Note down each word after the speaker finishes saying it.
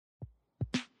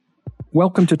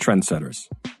Welcome to Trendsetters,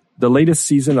 the latest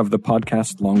season of the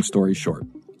podcast Long Story Short.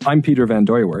 I'm Peter Van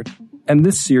Dooyeweerd, and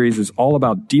this series is all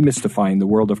about demystifying the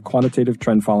world of quantitative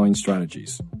trend-following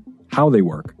strategies, how they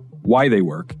work, why they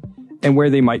work, and where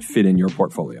they might fit in your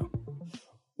portfolio.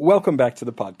 Welcome back to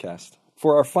the podcast.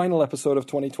 For our final episode of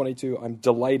 2022, I'm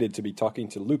delighted to be talking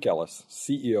to Luke Ellis,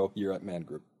 CEO here at Man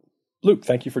Group. Luke,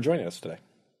 thank you for joining us today.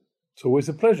 It's always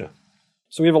a pleasure.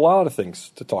 So we have a lot of things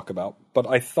to talk about, but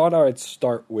I thought I'd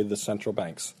start with the central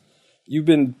banks. You've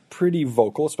been pretty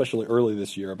vocal, especially early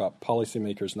this year, about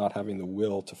policymakers not having the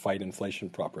will to fight inflation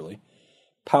properly.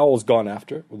 Powell's gone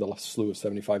after it with a slew of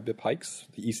 75 bip hikes.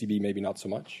 The ECB maybe not so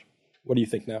much. What do you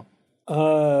think now?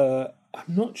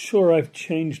 I'm not sure I've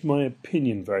changed my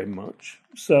opinion very much.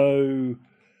 So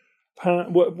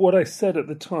what I said at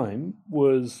the time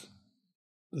was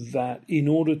that in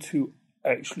order to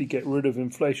actually get rid of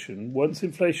inflation, once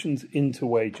inflation's into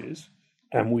wages,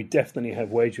 and we definitely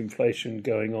have wage inflation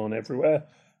going on everywhere,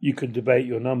 you could debate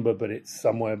your number, but it's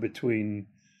somewhere between,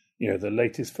 the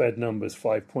latest Fed numbers,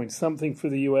 5 point something for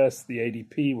the US, the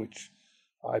ADP, which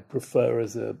I prefer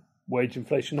as a wage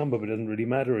inflation number, but it doesn't really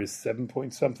matter, is 7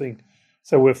 point something.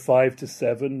 So we're 5 to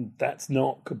 7. That's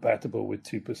not compatible with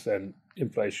 2%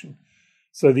 inflation.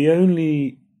 So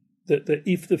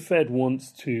if the Fed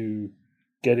wants to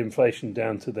get inflation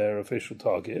down to their official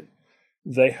target,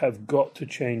 they have got to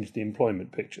change the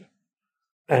employment picture.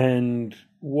 And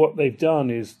what they've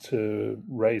done is to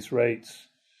raise rates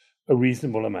a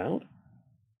reasonable amount.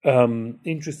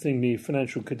 Interestingly,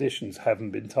 financial conditions haven't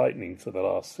been tightening for the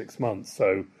last 6 months.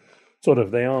 So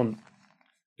they aren't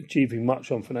achieving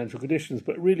much on financial conditions,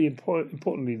 but really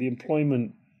importantly, the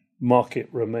employment market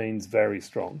remains very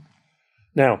strong.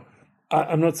 Now,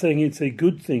 I'm not saying it's a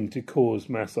good thing to cause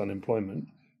mass unemployment,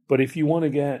 but if you want to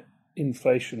get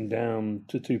inflation down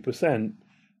to 2%,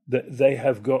 that they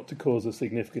have got to cause a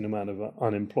significant amount of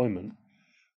unemployment.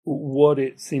 What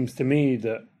it seems to me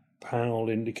that Powell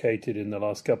indicated in the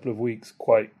last couple of weeks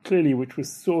quite clearly, which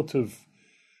was sort of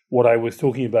what I was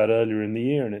talking about earlier in the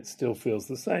year, and it still feels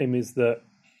the same, is that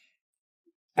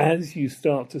as you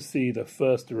start to see the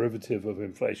first derivative of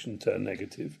inflation turn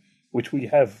negative, which we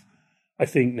have, I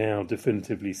think, now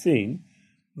definitively seen,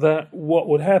 that what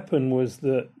would happen was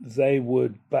that they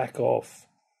would back off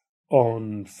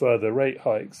on further rate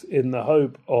hikes in the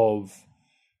hope of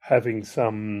having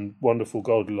some wonderful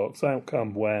Goldilocks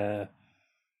outcome where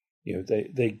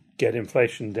they get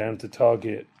inflation down to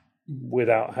target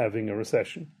without having a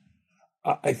recession.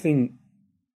 I think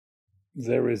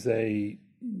there is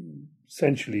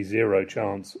essentially zero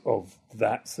chance of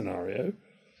that scenario.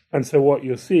 And so what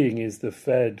you're seeing is the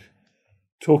Fed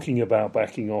talking about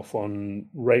backing off on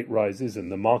rate rises,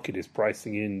 and the market is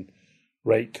pricing in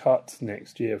rate cuts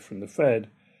next year from the Fed.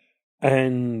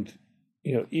 And,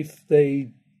 if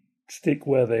they stick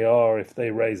where they are, if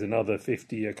they raise another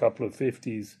 50, a couple of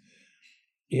 50s,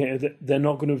 they're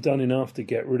not going to have done enough to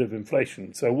get rid of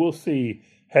inflation. So we'll see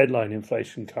headline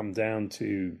inflation come down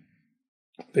to,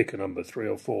 pick a number, 3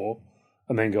 or 4,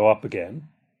 and then go up again.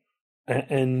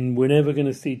 And we're never going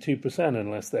to see 2%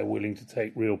 unless they're willing to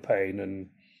take real pain. And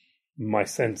my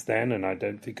sense then, and I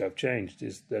don't think I've changed,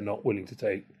 is they're not willing to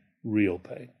take real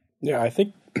pain. Yeah, I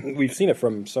think we've seen it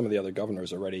from some of the other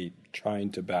governors already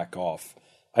trying to back off.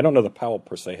 I don't know that Powell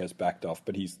per se has backed off,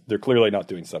 but they're clearly not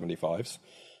doing 75s.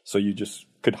 So you just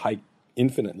could hike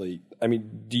infinitely. I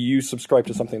mean, do you subscribe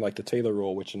to something like the Taylor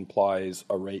rule, which implies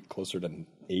a rate closer to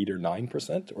 8 or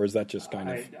 9%? Or is that just kind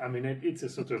of...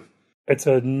 It's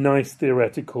a nice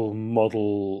theoretical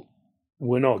model.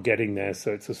 We're not getting there,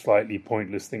 so it's a slightly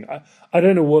pointless thing. I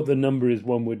don't know what the number is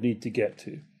one would need to get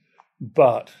to.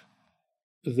 But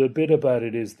the bit about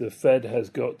it is the Fed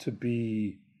has got to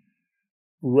be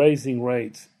raising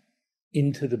rates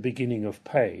into the beginning of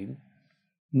pain,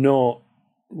 not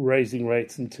raising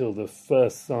rates until the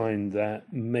first sign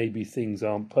that maybe things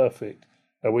aren't perfect,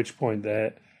 at which point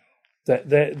they're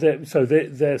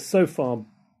so far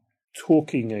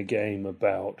talking a game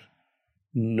about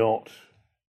not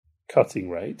cutting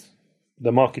rates.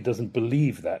 The market doesn't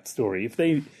believe that story. If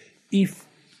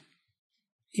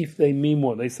they mean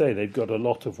what they say, they've got a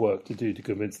lot of work to do to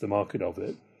convince the market of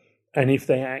it. And if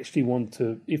they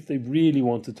really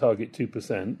want to target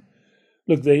 2%,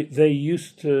 look,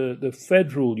 the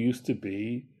Fed rule used to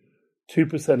be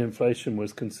 2% inflation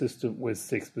was consistent with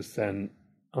 6%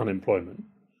 unemployment.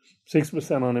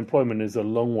 6% unemployment is a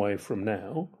long way from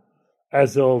now.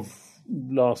 As of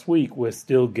last week, we're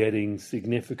still getting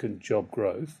significant job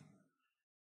growth.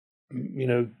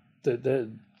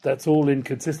 That's all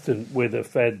inconsistent with the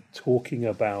Fed talking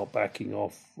about backing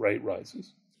off rate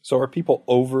rises. So are people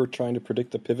over trying to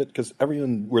predict the pivot? Because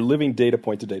we're living data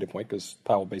point to data point, because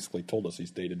Powell basically told us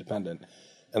he's data dependent,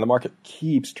 and the market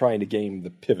keeps trying to game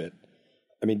the pivot.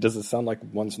 I mean, does it sound like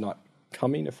one's not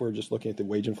coming if we're just looking at the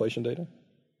wage inflation data?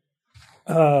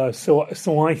 So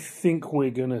I think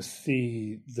we're going to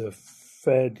see the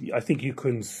Fed. I think you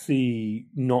can see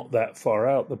not that far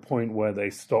out the point where they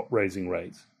stop raising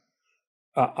rates.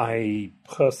 I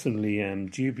personally am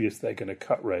dubious they're going to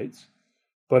cut rates,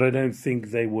 but I don't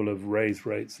think they will have raised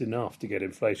rates enough to get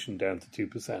inflation down to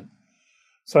 2%.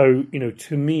 So,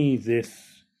 to me,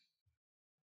 this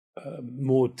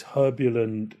more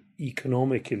turbulent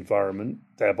economic environment,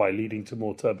 thereby leading to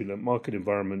more turbulent market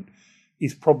environment,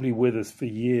 is probably with us for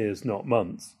years, not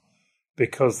months,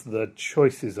 because the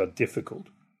choices are difficult.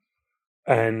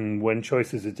 And when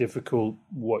choices are difficult,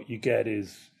 what you get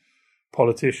is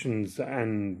politicians,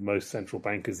 and most central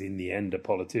bankers in the end are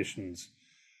politicians,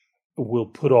 will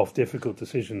put off difficult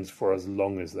decisions for as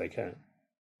long as they can.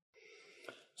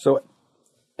 So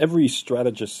every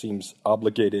strategist seems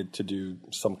obligated to do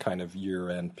some kind of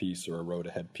year-end piece or a road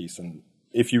ahead piece. And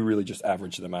if you really just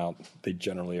average them out, they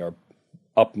generally are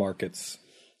up markets.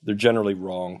 They're generally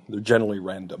wrong. They're generally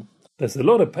random. There's a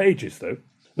lot of pages, though.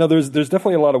 No, there's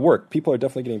definitely a lot of work. People are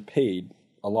definitely getting paid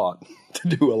a lot to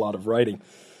do a lot of writing.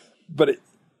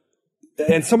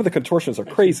 And some of the contortions are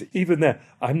crazy. Even there,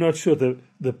 I'm not sure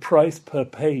the price per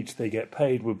page they get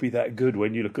paid would be that good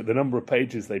when you look at the number of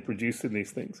pages they produce in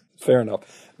these things. Fair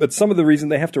enough. But some of the reason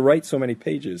they have to write so many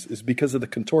pages is because of the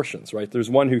contortions, right? There's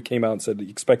one who came out and said he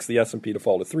expects the S&P to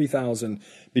fall to 3,000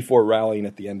 before rallying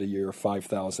at the end of the year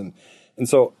 5,000. And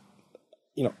so,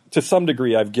 to some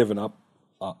degree, I've given up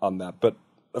on that. But,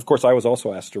 of course, I was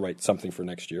also asked to write something for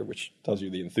next year, which tells you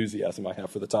the enthusiasm I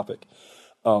have for the topic.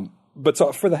 But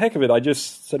so for the heck of it, I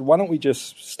just said, why don't we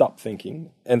just stop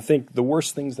thinking and think the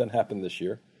worst things that happened this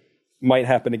year might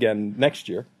happen again next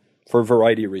year for a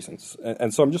variety of reasons.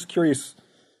 And so I'm just curious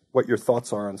what your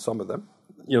thoughts are on some of them.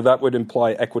 That would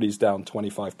imply equities down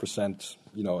 25%,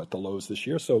 at the lows this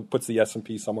year. So it puts the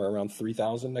S&P somewhere around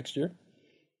 3,000 next year.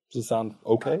 Does it sound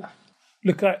okay?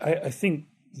 Look, I think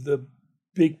the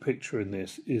big picture in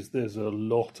this is there's a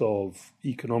lot of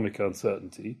economic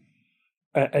uncertainty.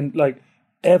 And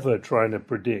ever trying to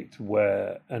predict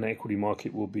where an equity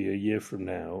market will be a year from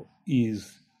now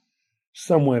is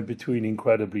somewhere between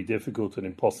incredibly difficult and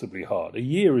impossibly hard. A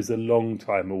year is a long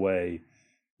time away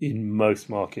in most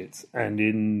markets, and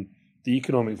in the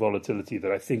economic volatility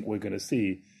that I think we're going to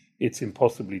see, it's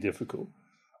impossibly difficult.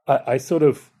 I sort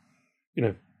of,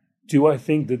 do I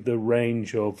think that the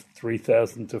range of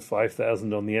 3,000 to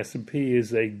 5,000 on the S&P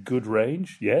is a good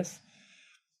range? Yes.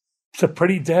 It's a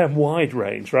pretty damn wide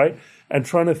range, right? And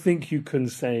trying to think you can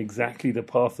say exactly the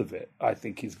path of it, I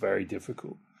think, is very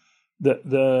difficult. What's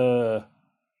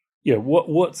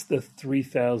the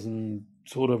 3,000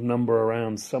 sort of number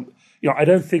around some? I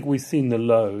don't think we've seen the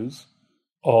lows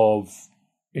of,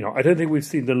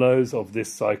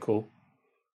 this cycle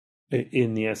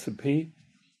in the S&P.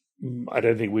 I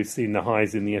don't think we've seen the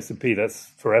highs in the S&P. That's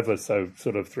forever. So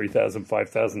sort of 3,000,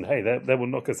 5,000. Hey, that will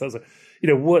knock us out.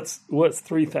 What's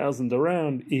 3,000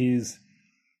 around is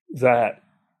that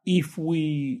if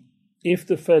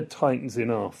the Fed tightens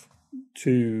enough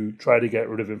to try to get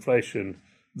rid of inflation,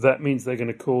 that means they're going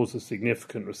to cause a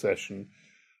significant recession.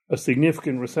 A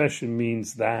significant recession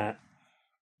means that,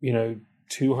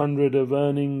 200 of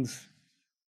earnings,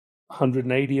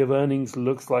 180 of earnings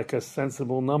looks like a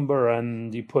sensible number,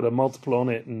 and you put a multiple on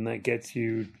it, and that gets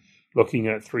you looking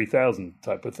at 3,000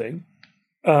 type of thing.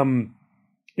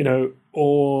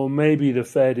 Or maybe the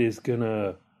Fed is going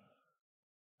to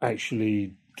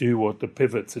actually do what the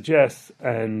pivot suggests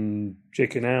and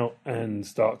chicken out and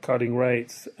start cutting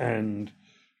rates, and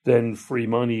then free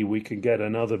money, we can get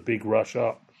another big rush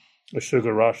up, a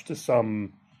sugar rush to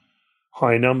some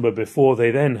high number before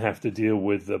they then have to deal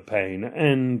with the pain.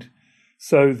 And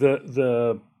so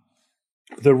the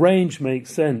range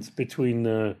makes sense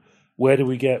between where do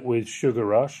we get with sugar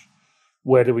rush,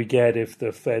 where do we get if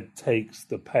the Fed takes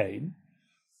the pain?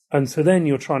 And so then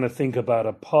you're trying to think about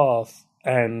a path,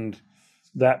 and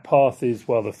that path is,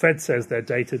 well, the Fed says they're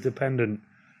data dependent.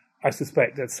 I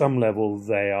suspect at some level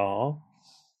they are.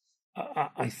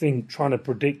 I think trying to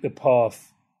predict the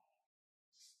path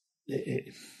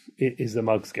is a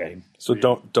mug's game. So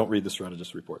don't read the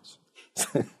strategist reports.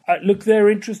 Look, they're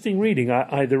interesting reading.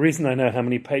 The reason I know how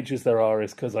many pages there are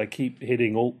is because I keep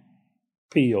hitting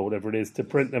Alt-P or whatever it is to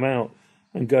print them out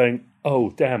and going,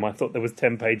 oh, damn, I thought there was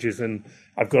 10 pages and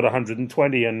I've got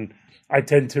 120, and I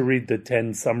tend to read the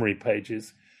 10 summary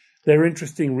pages. They're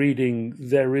interesting reading.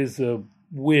 There is a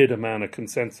weird amount of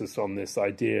consensus on this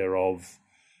idea of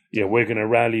we're going to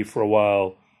rally for a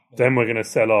while, then we're going to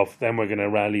sell off, then we're going to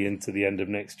rally into the end of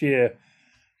next year.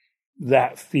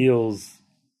 That feels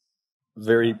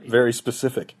very, very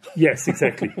specific. Yes,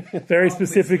 exactly. Very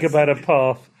specific about a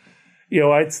path.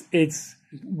 It's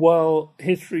while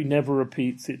history never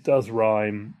repeats, it does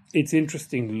rhyme. It's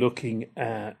interesting looking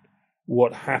at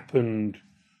what happened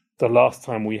the last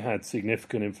time we had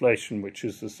significant inflation, which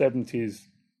is the 70s.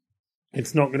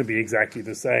 It's not going to be exactly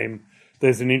the same.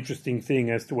 There's an interesting thing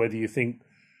as to whether you think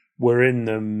we're in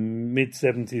the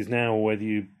mid-70s now, or whether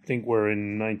you think we're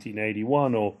in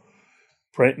 1981, or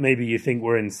maybe you think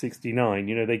we're in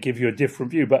 69. They give you a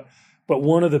different view. But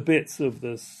one of the bits of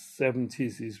the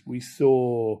 70s is we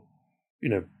saw,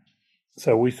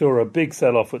 so we saw a big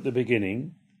sell-off at the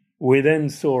beginning. We then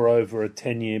saw over a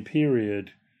 10-year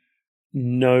period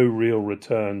no real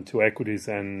return to equities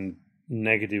and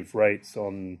negative rates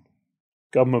on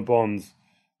government bonds.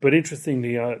 But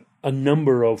interestingly, a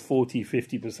number of 40,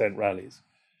 50% rallies.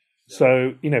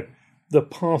 So, the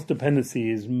path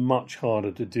dependency is much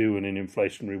harder to do in an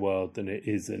inflationary world than it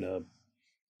is in a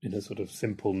sort of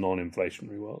simple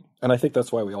non-inflationary world. And I think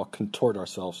that's why we all contort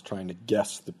ourselves trying to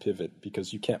guess the pivot,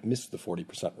 because you can't miss the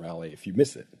 40% rally. If you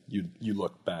miss it, you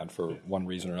look bad for one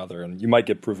reason or another, and you might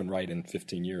get proven right in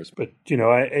 15 years. But,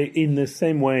 in the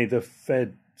same way the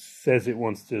Fed says it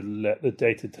wants to let the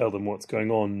data tell them what's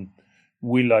going on,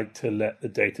 we like to let the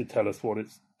data tell us what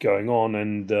is going on.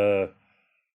 And,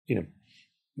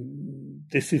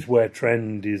 this is where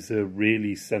trend is a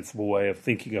really sensible way of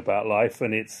thinking about life.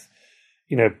 And it's,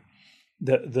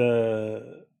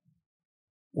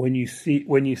 when you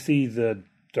see the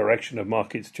direction of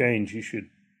markets change, you should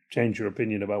change your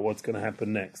opinion about what's going to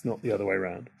happen next, not the other way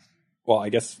around. Well, I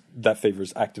guess that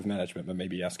favors active management, but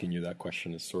maybe asking you that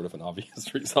question is sort of an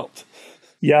obvious result.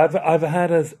 Yeah, I've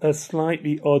had a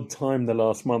slightly odd time the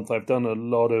last month. I've done a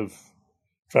lot of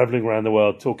traveling around the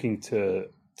world, talking to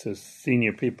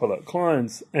senior people at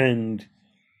clients, and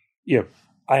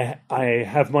I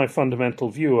have my fundamental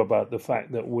view about the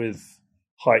fact that with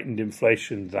heightened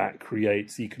inflation, that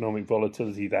creates economic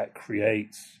volatility, that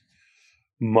creates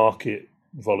market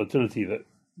volatility, that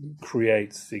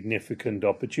creates significant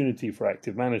opportunity for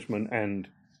active management, and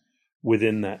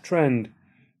within that trend.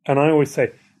 And I always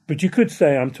say, but you could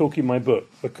say I'm talking my book,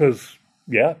 because,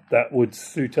 that would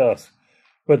suit us.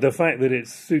 But the fact that it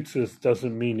suits us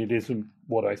doesn't mean it isn't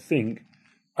what I think.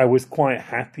 I was quite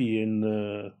happy in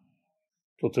the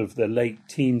sort of the late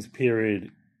teens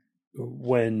period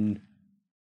when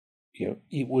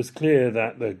it was clear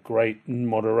that the great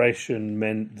moderation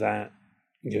meant that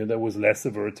there was less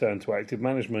of a return to active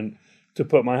management, to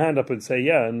put my hand up and say,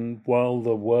 and while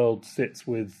the world sits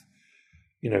with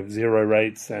zero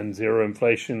rates and zero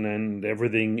inflation and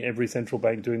every central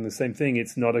bank doing the same thing,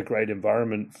 it's not a great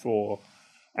environment for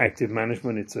active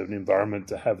management. It's an environment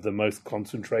to have the most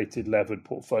concentrated levered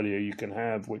portfolio you can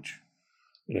have, which,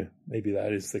 maybe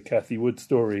that is the Cathie Wood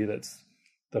story. That's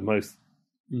the most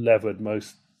levered,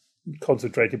 most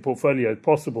concentrated portfolio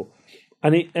possible.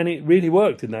 And it really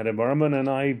worked in that environment. And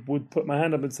I would put my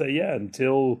hand up and say,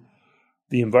 until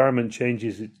the environment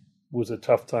changes, it was a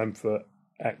tough time for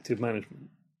active management.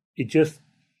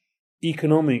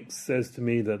 Economics says to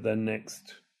me that the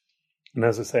next, and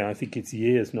as I say, I think it's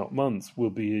years, not months, will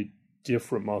be a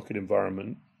different market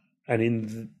environment.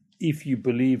 And if you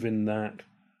believe in that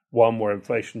one where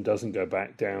inflation doesn't go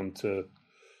back down to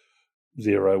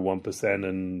 1%,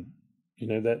 and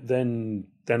that then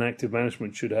active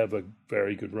management should have a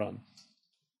very good run.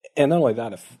 And not only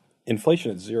that, if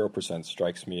inflation at 0%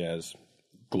 strikes me as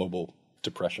global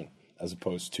depression as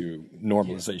opposed to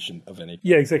normalization of any.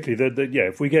 Yeah, exactly.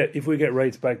 If we get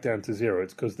rates back down to zero,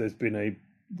 it's because there's been a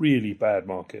really bad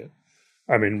market.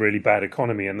 Really bad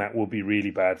economy, and that will be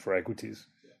really bad for equities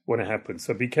when it happens.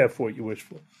 So be careful what you wish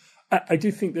for. I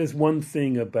do think there's one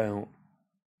thing about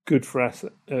good for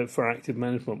active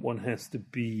management. One has to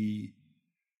be.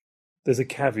 There's a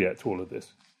caveat to all of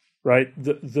this, right?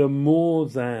 The more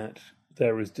that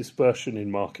there is dispersion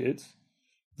in markets,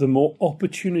 the more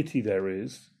opportunity there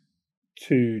is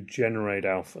to generate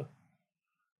alpha.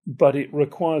 But it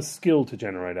requires skill to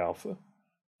generate alpha.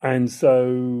 And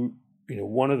so,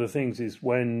 one of the things is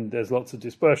when there's lots of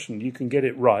dispersion, you can get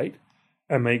it right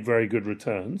and make very good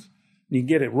returns. You can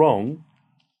get it wrong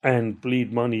and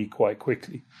bleed money quite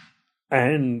quickly.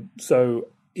 And so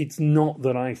it's not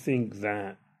that I think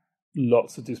that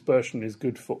lots of dispersion is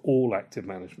good for all active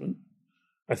management.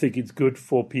 I think it's good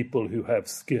for people who have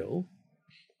skill.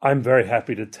 I'm very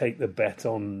happy to take the bet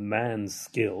on man's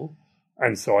skill.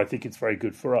 And so I think it's very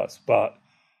good for us. But,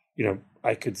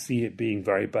 I could see it being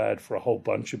very bad for a whole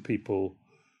bunch of people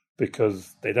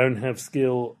because they don't have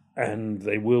skill and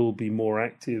they will be more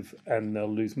active and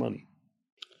they'll lose money.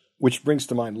 Which brings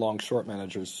to mind long-short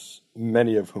managers,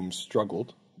 many of whom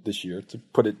struggled this year, to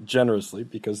put it generously,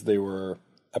 because they were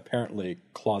apparently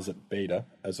closet beta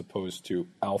as opposed to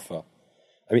alpha.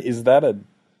 I mean, is that a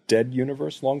dead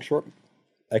universe, long-short,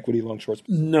 equity long-shorts?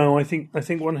 No, I think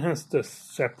one has to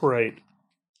separate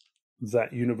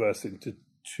that universe into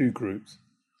two groups.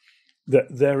 That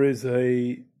there is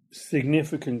a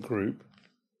significant group,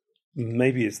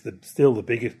 maybe it's still the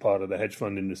biggest part of the hedge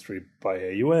fund industry by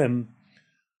AUM,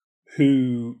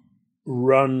 who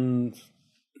run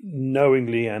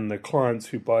knowingly, and the clients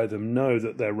who buy them know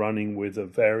that they're running with a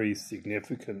very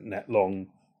significant net long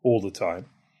all the time,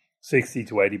 60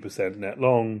 to 80% net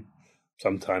long,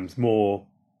 sometimes more,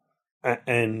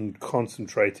 and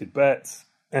concentrated bets.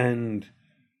 And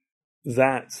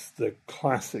that's the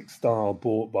classic style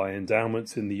bought by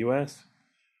endowments in the US.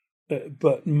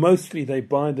 But mostly they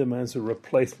buy them as a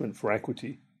replacement for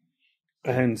equity.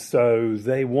 And so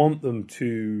they want them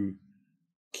to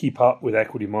keep up with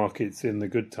equity markets in the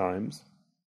good times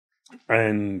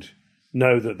and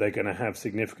know that they're going to have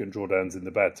significant drawdowns in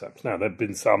the bad times. Now, there have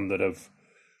been some that have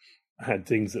had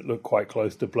things that look quite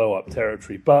close to blow-up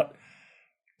territory, but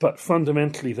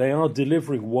fundamentally they are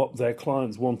delivering what their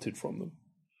clients wanted from them.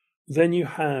 Then you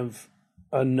have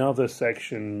another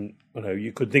section,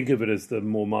 you could think of it as the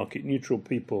more market-neutral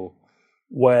people,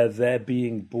 where they're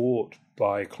being bought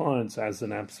by clients as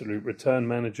an absolute return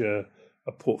manager,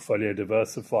 a portfolio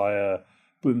diversifier,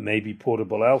 maybe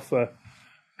portable alpha.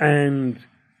 And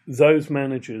those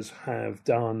managers have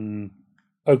done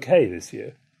okay this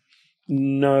year.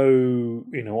 No,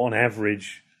 on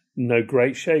average, no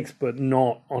great shakes, but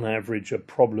not on average a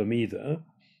problem either.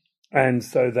 And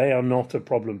so they are not a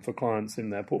problem for clients in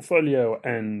their portfolio.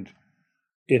 And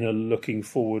in a looking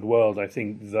forward world, I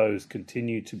think those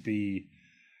continue to be,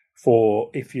 for,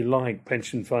 if you like,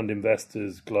 pension fund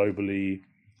investors globally,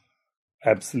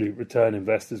 absolute return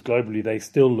investors globally, they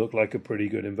still look like a pretty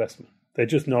good investment. They're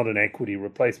just not an equity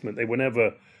replacement. They were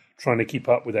never trying to keep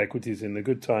up with equities in the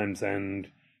good times, and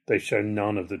they've shown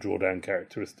none of the drawdown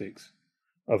characteristics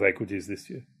of equities this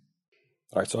year.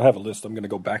 All right, so I have a list. I'm going to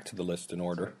go back to the list in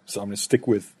order. So I'm going to stick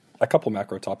with a couple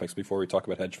macro topics before we talk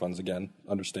about hedge funds again,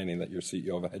 understanding that you're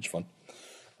CEO of a hedge fund.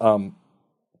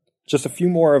 Just a few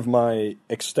more of my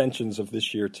extensions of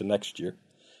this year to next year.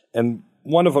 And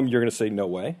one of them you're going to say no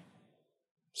way.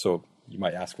 So you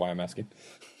might ask why I'm asking.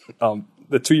 The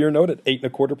 2-year note at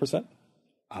 8.25%?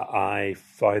 I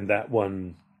find that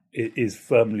one is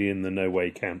firmly in the no way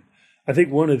camp. I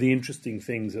think one of the interesting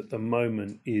things at the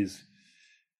moment is,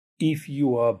 if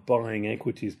you are buying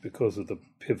equities because of the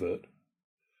pivot,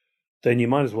 then you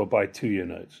might as well buy 2-year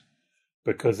notes.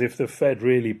 Because if the Fed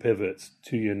really pivots,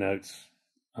 2-year notes,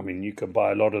 you can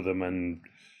buy a lot of them and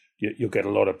you'll get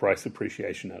a lot of price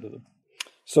appreciation out of them.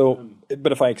 So,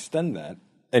 but if I extend that,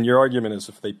 and your argument is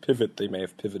if they pivot, they may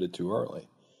have pivoted too early.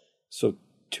 So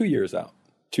 2 years out,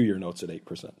 2-year notes at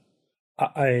 8%.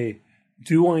 I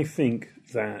think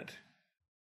that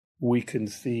we can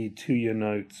see 2-year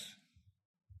notes,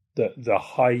 the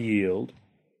high yield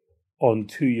on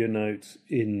 2-year notes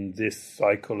in this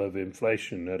cycle of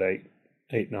inflation at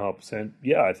 8.5%.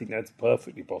 Yeah, I think that's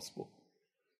perfectly possible.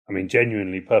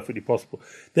 Genuinely perfectly possible.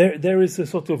 There is a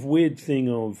sort of weird thing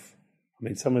of,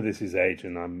 some of this is age,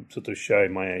 and I'm sort of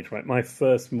showing my age, right? My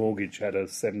first mortgage had a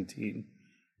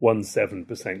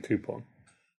 17% coupon.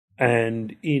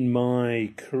 And in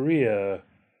my career,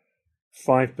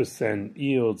 5%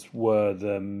 yields were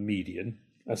the median,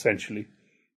 essentially.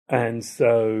 And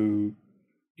so,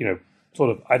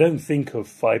 I don't think of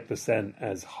 5%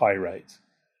 as high rates.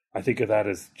 I think of that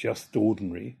as just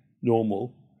ordinary,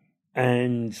 normal.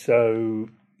 And so,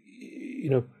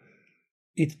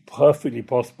 it's perfectly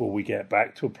possible we get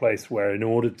back to a place where, in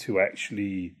order to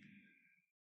actually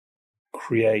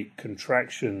create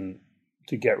contraction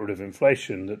to get rid of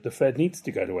inflation, that the Fed needs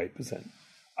to go to 8%.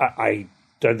 I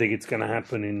don't think it's going to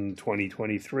happen in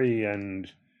 2023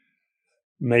 and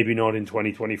maybe not in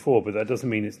 2024, but that doesn't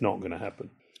mean it's not going to happen.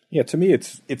 Yeah, to me,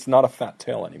 it's not a fat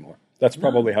tail anymore. That's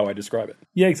probably how I describe it.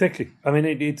 Yeah, exactly.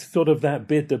 It's sort of that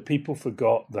bit that people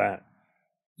forgot, that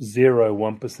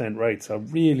 1% rates are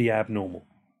really abnormal.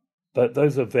 But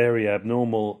those are very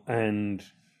abnormal, and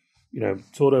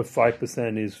sort of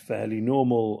 5% is fairly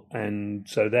normal, and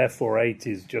so therefore 8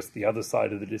 is just the other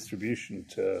side of the distribution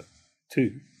to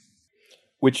 2.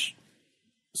 Which,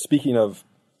 speaking of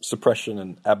suppression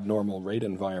and abnormal rate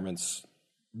environments,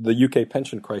 the UK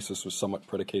pension crisis was somewhat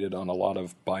predicated on a lot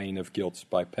of buying of gilts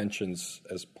by pensions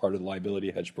as part of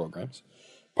liability hedge programs.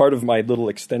 Part of my little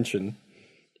extension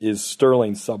is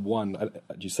sterling sub 1.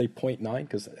 Did you say 0.9?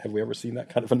 Because have we ever seen that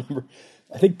kind of a number?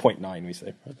 I think 0.9 we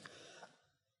say.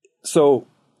 So,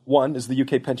 one, is the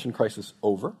UK pension crisis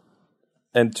over?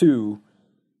 And two,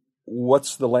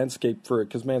 what's the landscape for,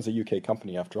 because Man's a UK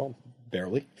company after all,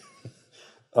 barely.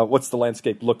 What's the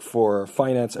landscape look for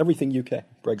finance, everything UK,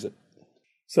 Brexit?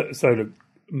 So look,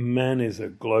 Man is a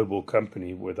global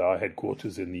company with our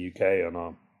headquarters in the UK, and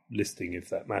our listing, if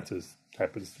that matters,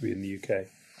 happens to be in the UK.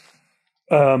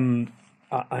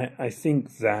 I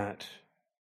think that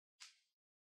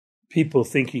people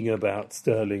thinking about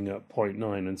sterling at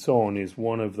 0.9 and so on is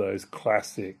one of those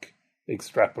classic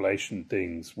extrapolation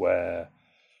things where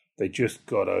they just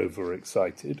got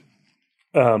overexcited.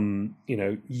 UK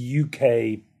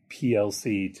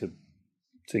PLC, to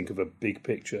think of a big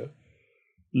picture,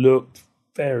 looked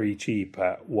very cheap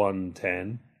at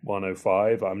 110,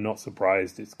 105. I'm not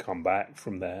surprised it's come back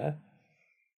from there.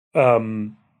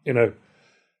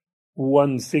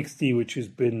 160, which has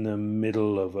been the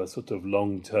middle of a sort of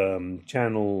long-term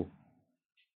channel,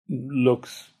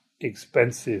 looks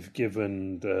expensive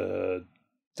given the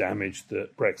damage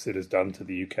that Brexit has done to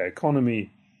the UK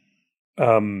economy.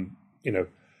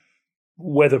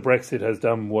 Whether Brexit has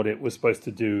done what it was supposed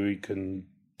to do, you can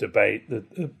debate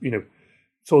that,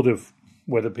 sort of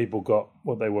whether people got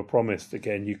what they were promised.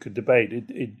 Again, you could debate.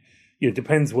 It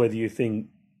depends whether you think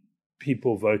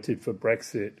people voted for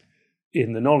Brexit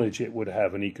in the knowledge it would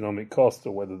have an economic cost,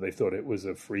 or whether they thought it was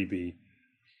a freebie.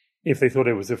 If they thought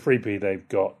it was a freebie, they've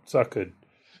got suckered.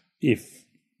 If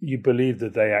you believe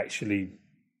that they actually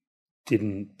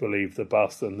didn't believe the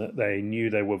bus and that they knew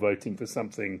they were voting for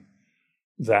something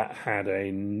that had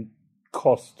a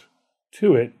cost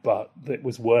to it, but that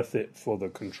was worth it for the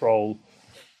control,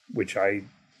 which I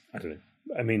don't know.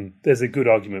 I mean, there's a good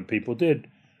argument people did.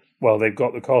 Well, they've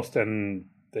got the cost and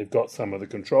they've got some of the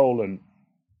control, and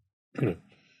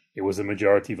it was a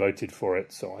majority voted for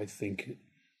it. So I think,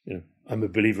 I'm a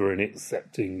believer in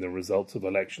accepting the results of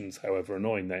elections, however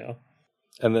annoying they are.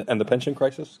 And the pension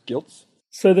crisis, gilts?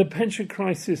 So the pension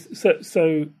crisis,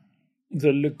 so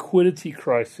the liquidity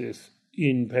crisis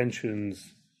in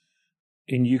pensions,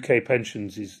 in UK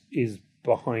pensions, is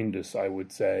behind us, I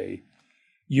would say.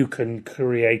 You can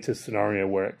create a scenario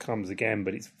where it comes again,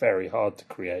 but it's very hard to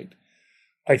create.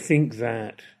 I think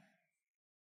that,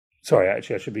 I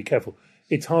should be careful.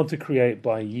 It's hard to create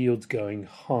by yields going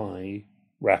high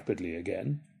rapidly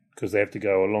again, because they have to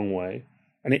go a long way.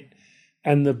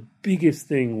 And the biggest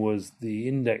thing was the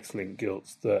index-linked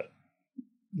gilts that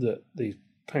these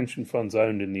pension funds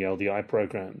owned in the LDI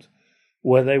programs,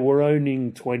 where they were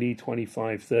owning 20,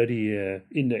 25, 30-year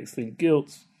index-linked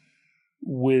gilts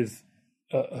with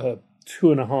a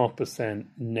 2.5%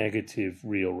 negative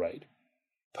real rate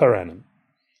per annum.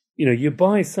 You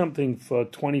buy something for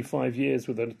 25 years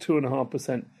with a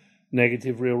 2.5%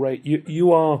 negative real rate,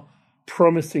 you are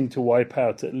promising to wipe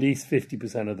out at least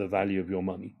 50% of the value of your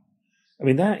money. I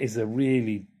mean, that is a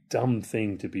really dumb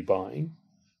thing to be buying.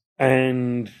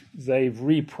 And they've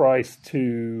repriced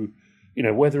to,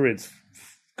 whether it's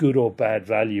good or bad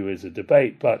value is a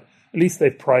debate, but at least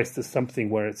they've priced to something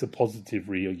where it's a positive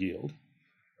real yield,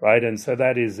 right? And so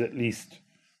that is at least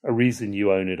a reason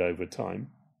you own it over time.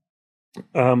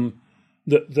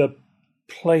 The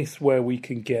place where we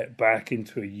can get back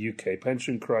into a UK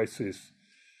pension crisis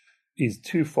is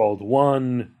twofold.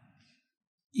 One,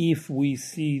 if we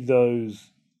see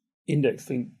those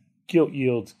index-linked gilt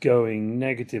yields going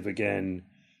negative again,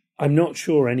 I'm not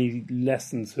sure any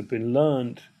lessons have been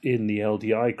learned in the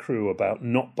LDI crew about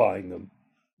not buying them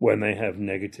when they have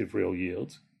negative real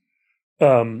yields.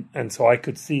 And so I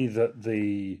could see that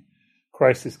the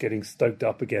crisis getting stoked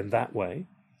up again that way.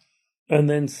 And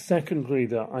then secondly,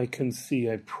 that I can see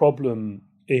a problem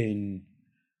in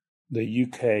the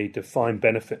UK defined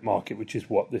benefit market, which is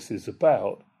what this is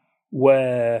about,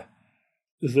 where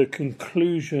the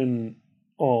conclusion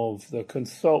of the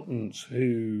consultants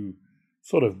who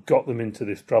sort of got them into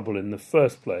this trouble in the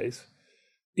first place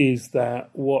is that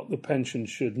what the pension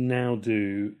should now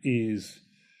do is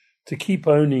to keep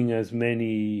owning as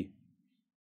many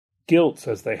gilts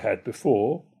as they had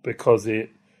before, because it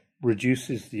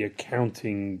reduces the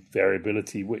accounting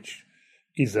variability, which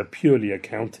is a purely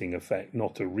accounting effect,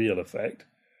 not a real effect.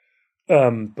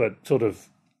 But sort of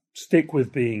stick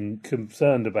with being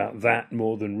concerned about that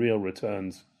more than real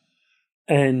returns,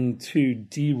 and to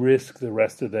de-risk the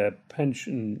rest of their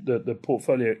pension, the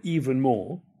portfolio even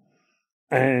more,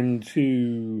 and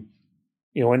to,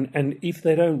 and if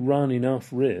they don't run enough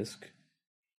risk,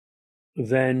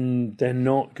 then they're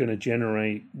not going to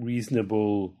generate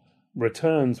reasonable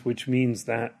returns, which means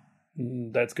that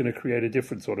that's going to create a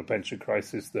different sort of pension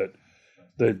crisis that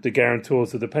the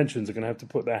guarantors of the pensions are going to have to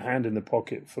put their hand in the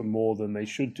pocket for more than they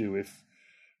should do if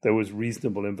there was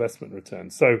reasonable investment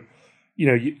returns. So,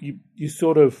 you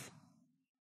sort of,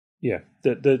 you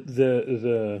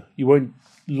won't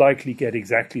likely get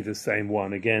exactly the same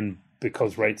one again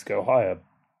because rates go higher,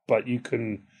 but you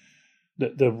can.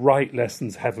 The right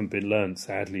lessons haven't been learned,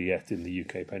 sadly, yet in the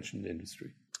UK pension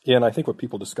industry. Yeah, and I think what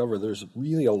people discover, there's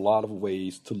really a lot of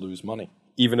ways to lose money,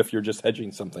 even if you're just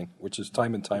hedging something, which is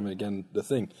time and time again the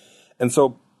thing. And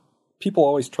so people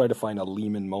always try to find a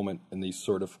Lehman moment in these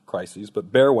sort of crises,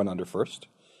 but Bear went under first.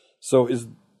 So is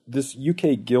this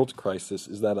UK gilt crisis,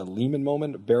 is that a Lehman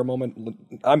moment, a Bear moment?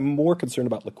 I'm more concerned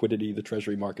about liquidity, the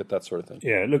treasury market, that sort of thing.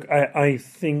 Yeah, look, I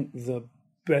think the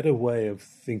better way of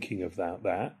thinking about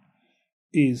that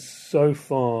is so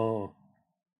far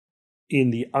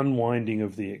in the unwinding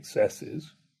of the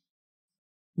excesses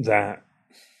that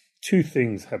two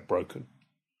things have broken,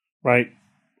 right?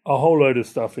 A whole load of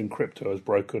stuff in crypto has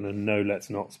broken, and no, let's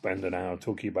not spend an hour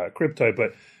talking about crypto,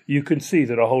 but you can see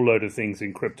that a whole load of things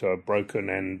in crypto are broken,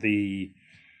 and the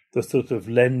sort of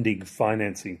lending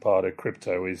financing part of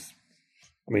crypto is,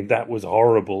 that was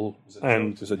horrible.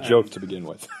 It was a joke to begin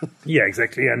with. Yeah,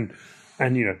 exactly. And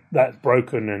that's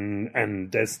broken,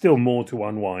 and there's still more to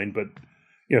unwind, but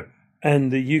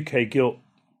and the UK gilt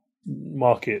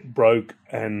market broke,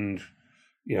 and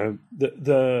do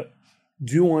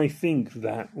I think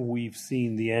that we've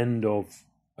seen the end of?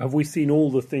 Have we seen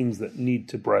all the things that need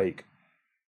to break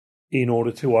in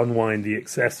order to unwind the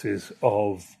excesses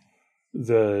of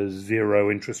the zero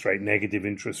interest rate, negative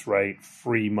interest rate,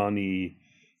 free money,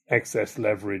 excess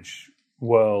leverage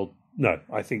world? No,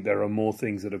 I think there are more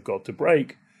things that have got to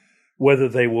break. Whether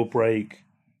they will break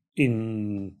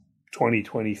in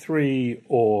 2023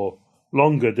 or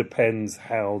longer depends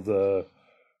how the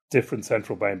different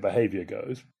central bank behavior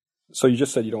goes. So you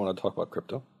just said you don't want to talk about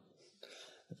crypto.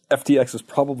 FTX is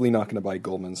probably not going to buy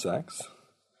Goldman Sachs.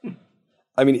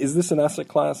 Is this an asset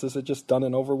class? Is it just done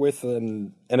and over with?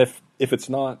 And if it's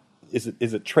not, is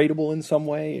it tradable in some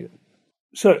way?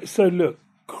 So look,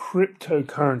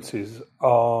 cryptocurrencies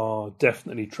are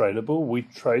definitely tradable. We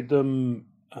trade them.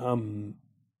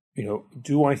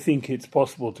 Do I think it's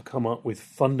possible to come up with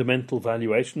fundamental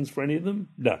valuations for any of them?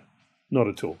 No, not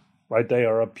at all. Right? They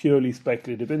are a purely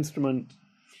speculative instrument.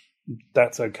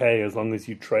 That's okay as long as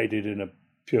you trade it in a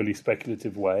purely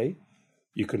speculative way.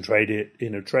 You can trade it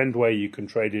in a trend way. You can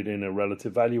trade it in a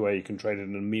relative value way. You can trade it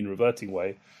in a mean reverting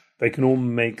way. They can all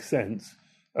make sense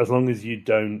as long as you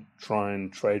don't try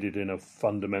and trade it in a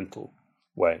fundamental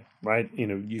way, right?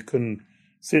 You can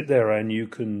sit there and you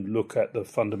can look at the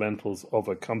fundamentals of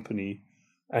a company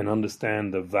and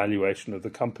understand the valuation of the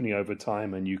company over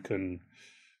time, and you can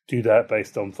do that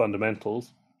based on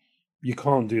fundamentals. You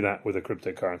can't do that with a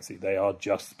cryptocurrency. They are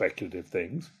just speculative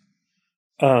things.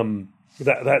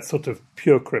 That's sort of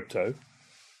pure crypto.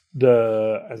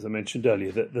 As I mentioned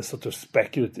earlier, the sort of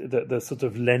speculative, the sort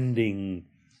of lending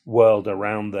world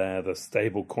around there, the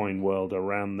stable coin world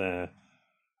around there.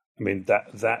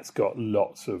 That's got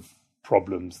lots of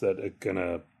problems that are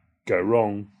gonna go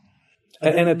wrong.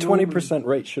 And a 20%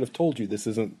 rate should have told you this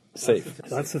isn't safe.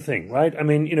 That's the thing, right?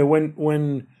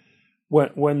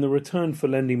 When the return for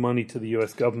lending money to the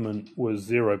US government was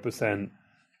 0%,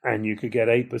 and you could get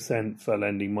 8% for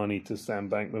lending money to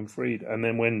Sam Bankman-Fried, and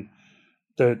then when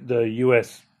the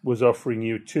US was offering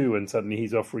you 2 and suddenly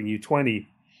he's offering you 20,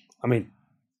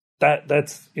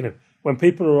 that's when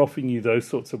people are offering you those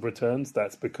sorts of returns,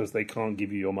 that's because they can't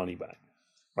give you your money back,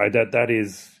 right? That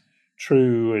is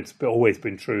true. It's always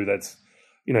been true. That's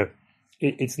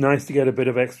it's nice to get a bit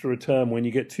of extra return. When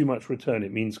you get too much return,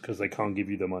 it means because they can't give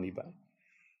you the money back.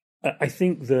 I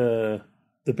think the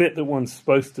bit that one's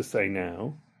supposed to say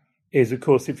now is, of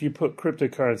course, if you put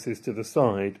cryptocurrencies to the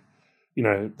side,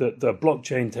 the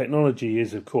blockchain technology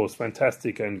is, of course,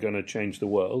 fantastic and going to change the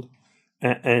world.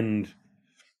 And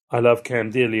I love Cam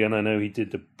dearly, and I know he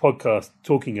did the podcast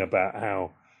talking about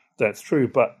how that's true.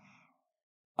 But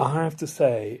I have to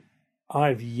say,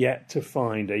 I've yet to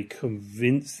find a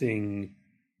convincing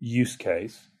use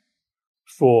case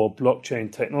for blockchain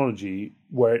technology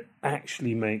where it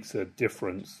actually makes a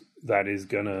difference that is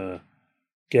going to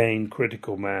gain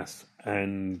critical mass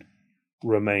and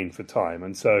remain for time.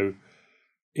 And so,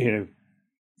 the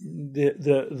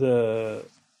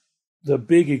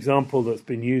big example that's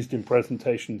been used in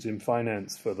presentations in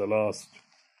finance for the last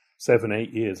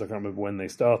 7-8 years, I can't remember when they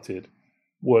started,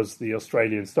 was the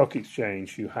Australian Stock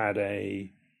Exchange, who had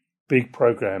a big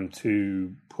program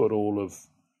to put all of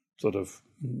sort of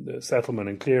the settlement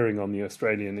and clearing on the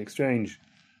Australian exchange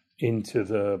into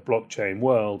the blockchain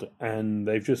world, and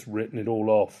they've just written it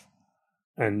all off.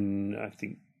 And I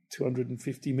think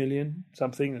 250 million,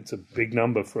 something. It's a big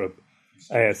number for a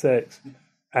ASX.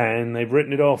 And they've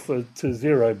written it off to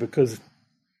zero because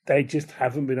they just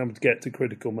haven't been able to get to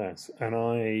critical mass. And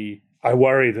I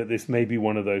worry that this may be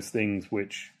one of those things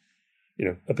which,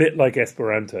 a bit like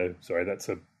Esperanto, sorry, that's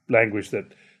a language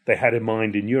that they had in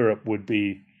mind in Europe, would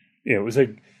be, it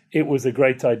was a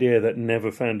great idea that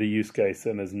never found a use case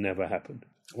and has never happened.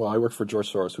 Well, I work for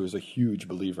George Soros, who is a huge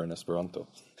believer in Esperanto.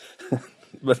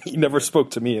 But he never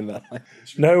spoke to me in that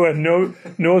language. No, and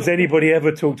nor has anybody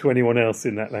ever talked to anyone else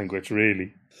in that language,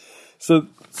 really. So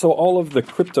all of the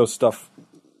crypto stuff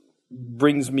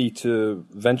brings me to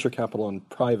venture capital and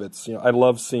privates. I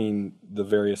love seeing the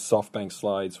various SoftBank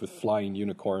slides with flying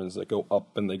unicorns that go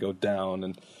up and they go down,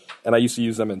 and I used to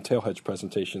use them in tail hedge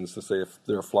presentations to say if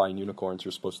there are flying unicorns,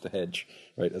 you're supposed to hedge,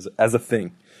 right, as a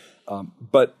thing.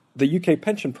 But the UK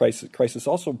pension crisis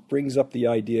also brings up the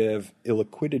idea of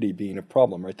illiquidity being a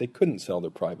problem, right? They couldn't sell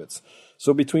their privates.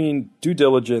 So between due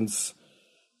diligence,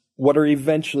 what are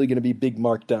eventually going to be big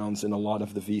markdowns in a lot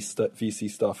of the VC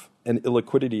stuff, and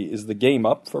illiquidity, is the game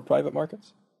up for private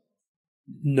markets?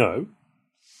 No,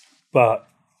 but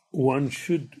one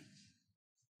should.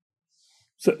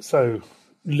 So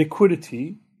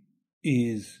liquidity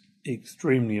is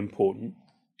extremely important,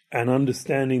 and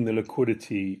understanding the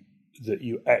liquidity that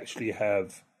you actually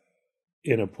have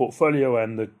in a portfolio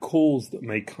and the calls that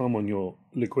may come on your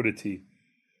liquidity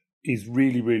is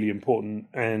really, really important.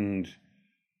 And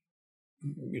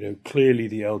clearly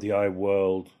the LDI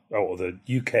world, or the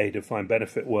UK defined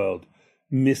benefit world,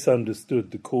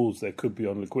 misunderstood the calls there could be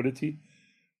on liquidity.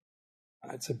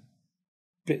 It's a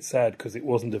bit sad because it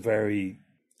wasn't very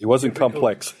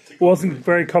complex. It wasn't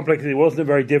very complex. It wasn't a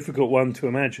very difficult one to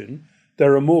imagine.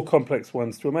 There are more complex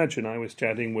ones to imagine. I was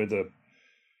chatting with a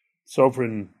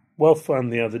sovereign wealth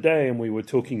fund the other day, and we were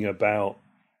talking about,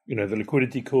 the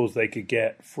liquidity calls they could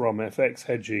get from FX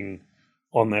hedging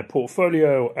on their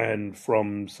portfolio and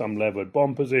from some levered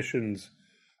bond positions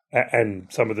and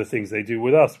some of the things they do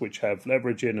with us, which have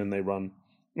leverage in and they run,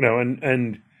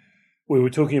 and we were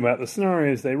talking about the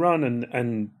scenarios they run,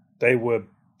 and they were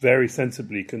very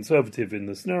sensibly conservative in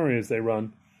the scenarios they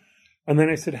run. And then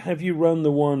I said, have you run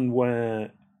the one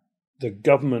where the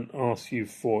government asks you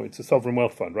for, it's a sovereign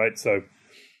wealth fund, right? So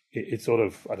it's sort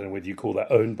of, I don't know whether you call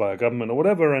that owned by a government or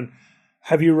whatever. And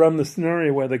have you run the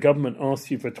scenario where the government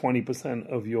asks you for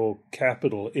 20% of your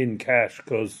capital in cash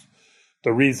because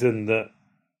the reason that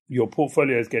your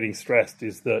portfolio is getting stressed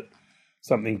is that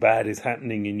something bad is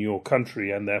happening in your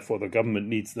country and therefore the government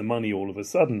needs the money all of a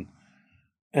sudden?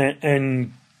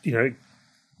 And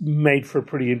made for a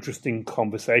pretty interesting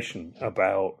conversation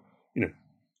about,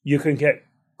 you can get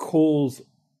calls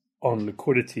on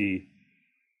liquidity.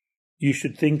 You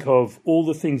should think of all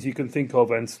the things you can think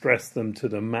of and stress them to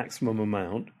the maximum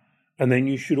amount. And then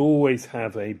you should always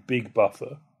have a big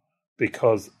buffer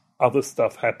because other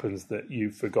stuff happens that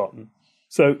you've forgotten.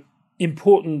 So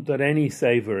important that any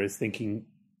saver is thinking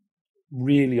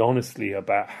really honestly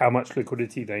about how much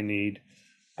liquidity they need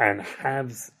and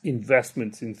has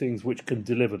investments in things which can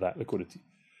deliver that liquidity.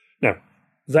 Now,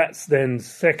 that's then,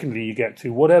 secondly, you get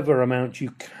to whatever amount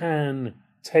you can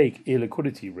take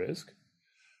illiquidity risk.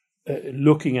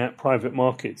 Looking at private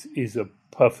markets is a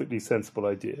perfectly sensible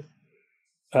idea.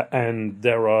 And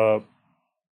there are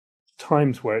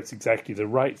times where it's exactly the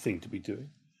right thing to be doing.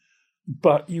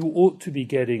 But you ought to be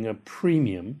getting a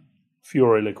premium for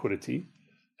your illiquidity,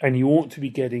 and you ought to be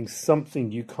getting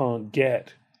something you can't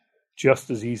get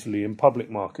just as easily in public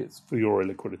markets for your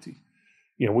illiquidity.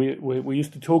 We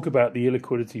used to talk about the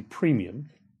illiquidity premium.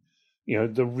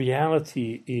 The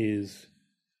reality is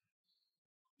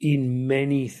in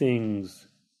many things,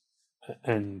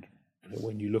 and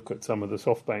when you look at some of the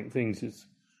SoftBank things, it's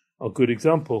a good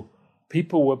example.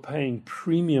 People were paying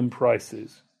premium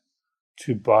prices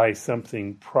to buy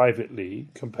something privately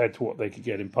compared to what they could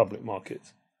get in public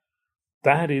markets.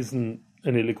 That isn't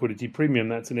an illiquidity premium,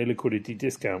 that's an illiquidity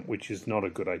discount, which is not a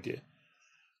good idea.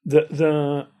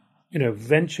 The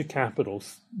venture capital,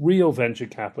 real venture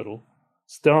capital,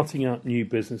 starting up new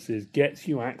businesses gets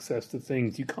you access to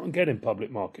things you can't get in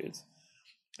public markets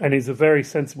and is a very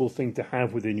sensible thing to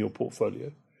have within your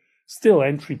portfolio. Still,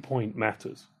 entry point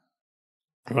matters,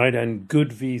 right? And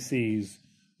good VCs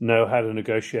know how to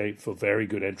negotiate for very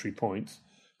good entry points.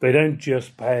 They don't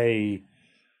just pay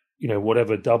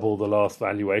whatever double the last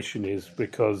valuation is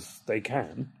because they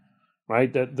can,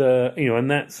 right?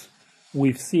 And that's,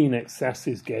 we've seen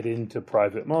excesses get into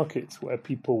private markets where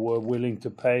people were willing to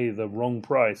pay the wrong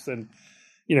price. And,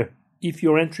 if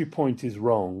your entry point is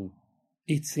wrong,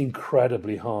 it's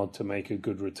incredibly hard to make a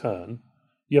good return.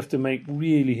 You have to make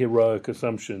really heroic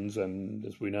assumptions. And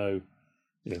as we know,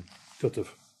 sort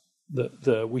of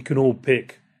we can all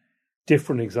pick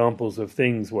different examples of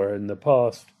things where in the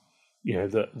past,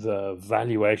 the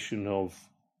valuation of,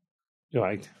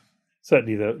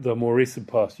 certainly the more recent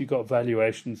past, you got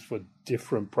valuations for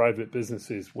different private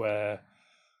businesses where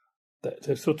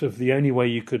the sort of the only way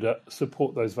you could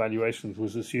support those valuations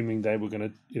was assuming they were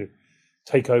going to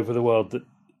take over the world, that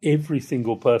every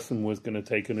single person was going to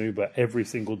take an Uber every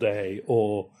single day,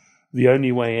 or the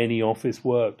only way any office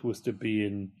worked was to be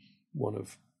in one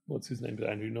of, what's his name,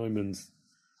 Andrew Neumann's,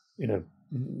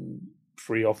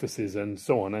 free offices and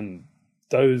so on. And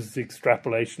those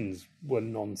extrapolations were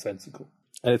nonsensical.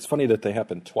 And it's funny that they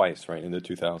happened twice, right, in the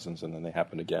 2000s, and then they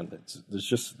happened again.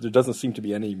 There doesn't seem to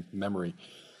be any memory.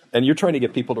 And you're trying to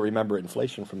get people to remember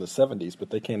inflation from the 70s, but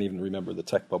they can't even remember the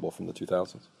tech bubble from the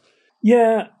 2000s.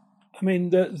 Yeah, I mean,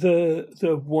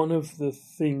 the one of the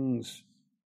things,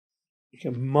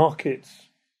 markets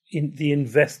in the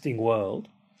investing world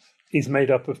is made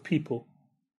up of people,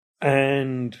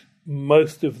 and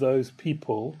most of those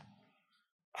people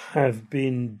have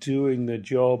been doing the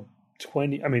job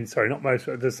most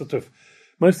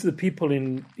of the people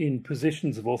in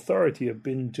positions of authority have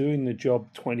been doing the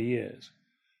job 20 years.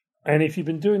 And if you've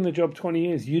been doing the job 20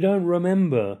 years, you don't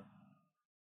remember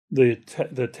the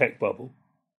tech bubble.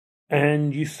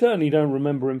 And you certainly don't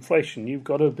remember inflation. You've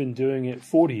got to have been doing it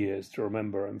 40 years to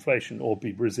remember inflation or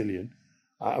be Brazilian.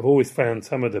 I've always found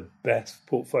some of the best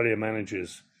portfolio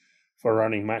managers for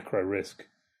running macro risk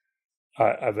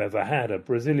I've ever had are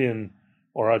Brazilian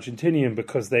or Argentinian,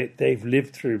 because they've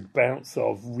lived through bouts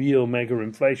of real mega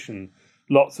inflation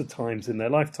lots of times in their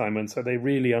lifetime, and so they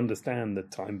really understand the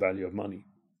time value of money.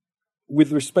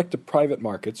 With respect to private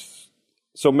markets,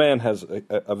 so Man has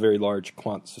a very large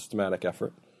quant systematic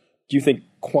effort. Do you think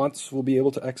quants will be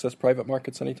able to access private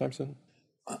markets anytime soon?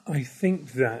 I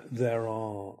think that there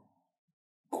are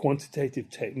quantitative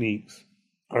techniques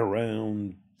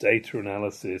around data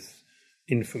analysis,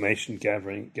 information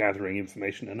gathering,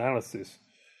 information analysis,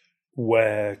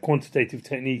 where quantitative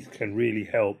techniques can really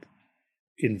help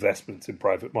investments in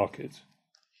private markets.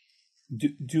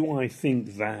 Do I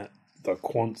think that the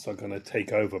quants are going to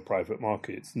take over private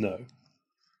markets? No.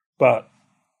 But,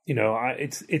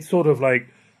 it's sort of like,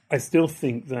 I still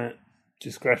think that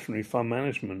discretionary fund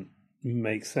management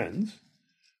makes sense.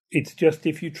 It's just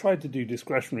if you try to do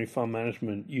discretionary fund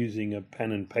management using a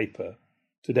pen and paper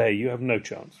today, you have no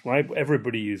chance, right?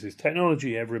 Everybody uses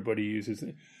technology, everybody uses,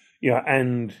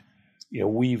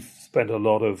 we've spent a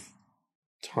lot of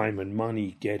time and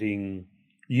money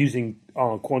using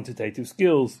our quantitative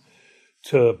skills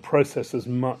to process as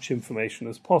much information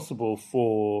as possible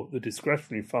for the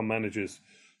discretionary fund managers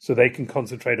so they can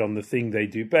concentrate on the thing they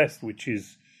do best, which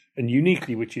is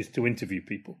to interview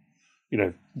people.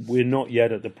 We're not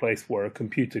yet at the place where a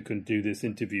computer can do this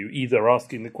interview, either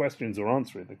asking the questions or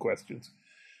answering the questions.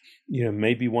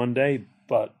 Maybe one day,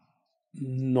 but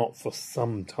not for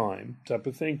some time, type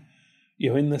of thing.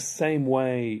 In the same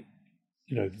way,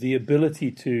 the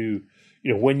ability to,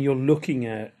 when you're looking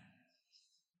at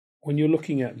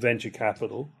venture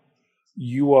capital,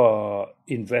 you are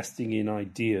investing in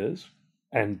ideas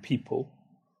and people.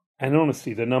 And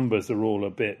honestly, the numbers are all a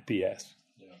bit BS,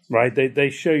 right? They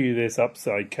show you this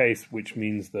upside case, which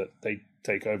means that they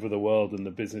take over the world and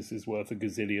the business is worth $1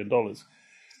 gazillion.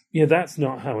 That's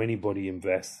not how anybody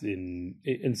invests in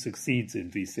and succeeds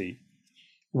in VC.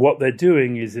 What they're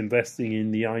doing is investing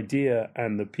in the idea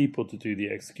and the people to do the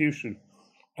execution,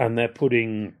 and they're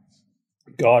putting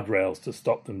guardrails to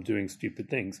stop them doing stupid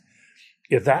things.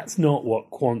 That's not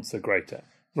what quants are great at,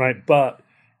 right? But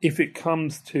if it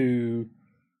comes to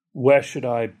where should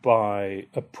I buy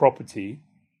a property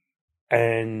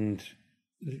and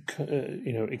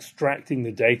extracting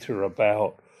the data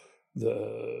about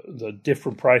the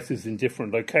different prices in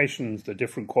different locations, the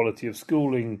different quality of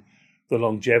schooling, the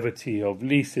longevity of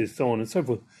leases, so on and so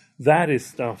forth, that is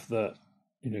stuff that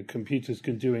computers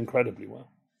can do incredibly well.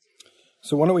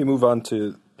 So why don't we move on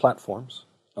to platforms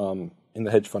in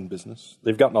the hedge fund business?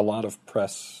 They've gotten a lot of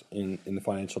press in the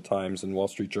Financial Times and Wall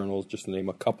Street Journal, just to name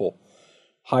a couple.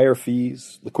 Higher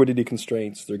fees, liquidity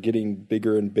constraints, they're getting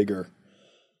bigger and bigger.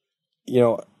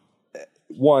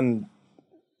 One,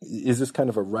 is this kind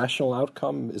of a rational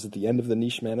outcome? Is it the end of the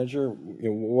niche manager?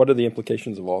 What are the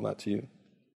implications of all that to you?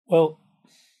 Well,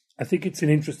 I think it's an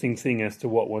interesting thing as to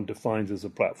what one defines as a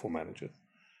platform manager.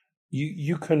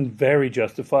 You can very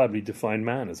justifiably define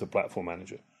Man as a platform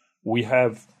manager. We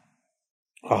have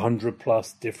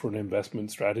 100+ different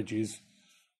investment strategies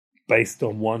based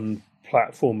on one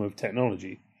platform of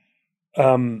technology.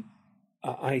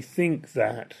 I think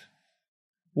that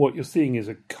what you're seeing is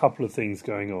a couple of things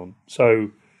going on.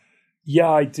 So Yeah,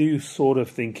 I do sort of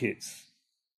think it's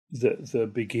the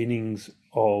beginnings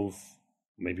of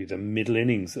maybe the middle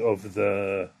innings of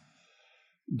the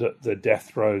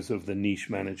death throes of the niche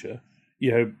manager.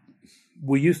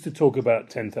 We used to talk about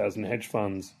 10,000 hedge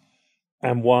funds,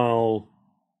 and while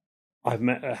I've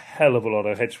met a hell of a lot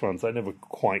of hedge funds, I never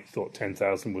quite thought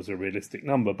 10,000 was a realistic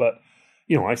number. But,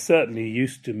 I certainly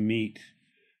used to meet,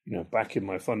 back in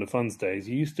my fund of funds days,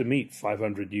 you used to meet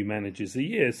 500 new managers a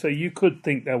year. So you could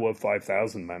think there were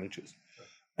 5,000 managers.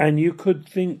 And you could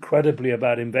think credibly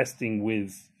about investing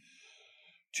with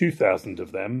 2,000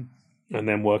 of them and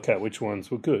then work out which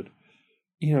ones were good.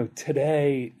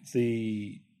 Today,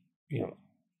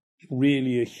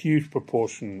 really a huge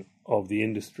proportion of the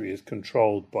industry is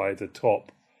controlled by the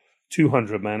top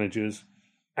 200 managers.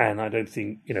 And I don't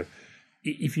think,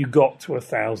 if you got to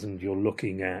 1,000, you're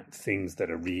looking at things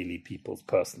that are really people's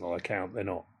personal account. They're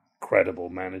not credible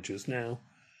managers now.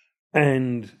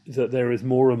 And that there is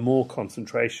more and more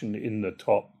concentration in the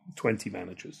top 20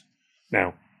 managers.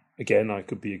 Now, again, I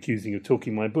could be accusing of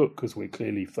talking my book because we're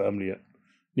clearly firmly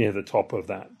near the top of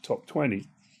that top 20.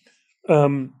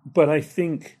 But I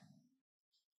think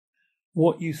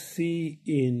what you see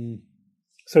in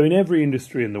every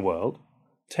industry in the world,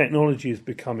 technology is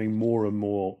becoming more and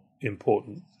more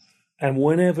important. And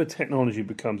whenever technology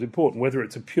becomes important, whether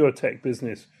it's a pure tech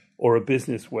business or a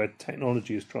business where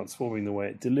technology is transforming the way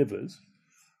it delivers,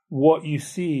 what you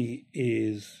see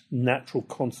is natural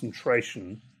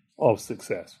concentration of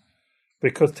success.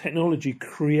 Because technology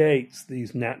creates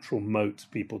these natural moats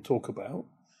people talk about.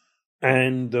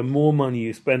 And the more money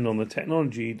you spend on the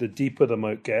technology, the deeper the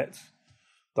moat gets,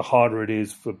 the harder it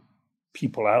is for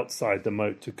people outside the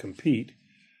moat to compete.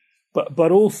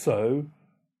 But also,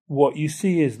 what you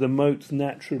see is the moat's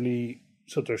naturally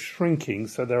sort of shrinking,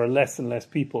 so there are less and less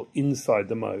people inside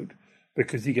the moat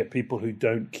because you get people who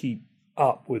don't keep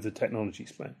up with the technology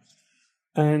spend.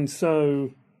 And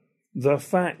so the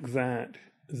fact that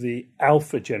the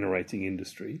alpha generating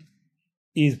industry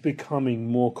is becoming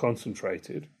more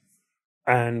concentrated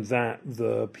and that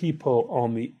the people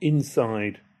on the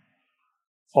inside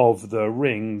of the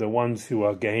ring, the ones who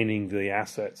are gaining the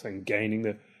assets and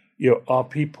gaining are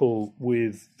people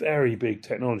with very big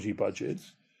technology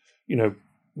budgets.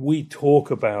 We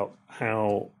talk about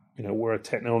how, we're a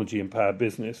technology empowered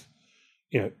business.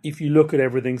 If you look at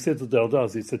everything Citadel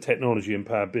does, it's a technology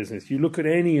empowered business. You look at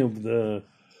any of the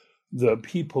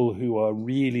people who are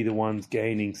really the ones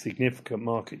gaining significant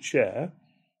market share,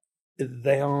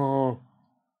 they are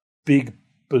big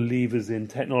believers in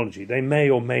technology. They may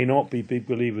or may not be big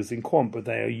believers in quant, but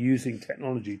they are using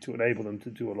technology to enable them to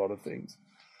do a lot of things.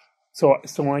 So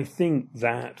I think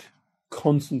that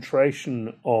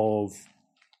concentration of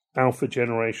alpha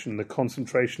generation, the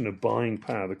concentration of buying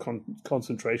power, the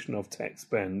concentration of tech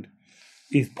spend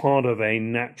is part of a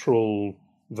natural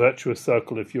virtuous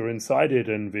circle if you're inside it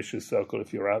and vicious circle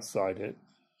if you're outside it.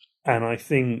 And I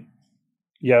think,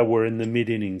 we're in the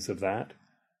mid-innings of that,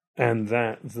 and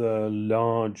that the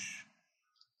large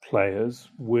players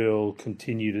will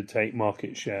continue to take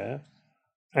market share,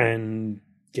 and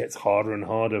gets harder and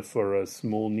harder for a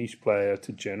small niche player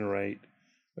to generate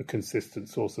a consistent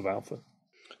source of alpha.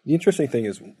 The interesting thing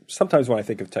is sometimes when I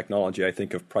think of technology, I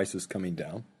think of prices coming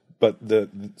down, but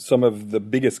some of the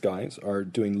biggest guys are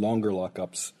doing longer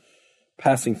lockups,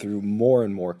 passing through more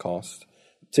and more cost,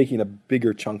 taking a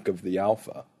bigger chunk of the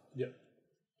alpha. Yeah.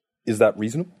 Is that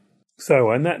reasonable? So,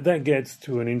 and that gets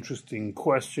to an interesting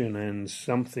question and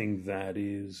something that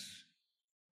is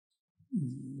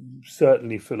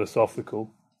certainly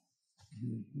philosophical.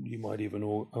 You might even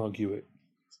argue it,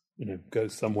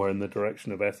 goes somewhere in the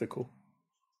direction of ethical.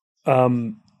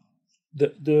 You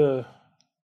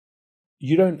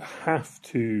don't have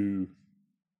to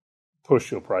push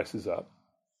your prices up.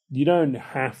 You don't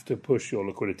have to push your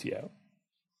liquidity out.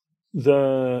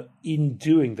 In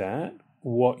doing that,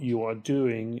 what you are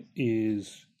doing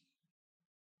is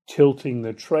tilting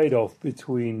the trade-off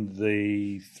between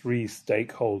the three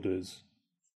stakeholders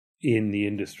in the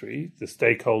industry, the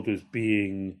stakeholders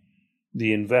being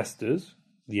the investors,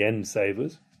 the end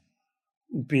savers,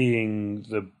 being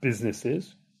the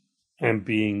businesses, and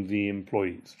being the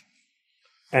employees.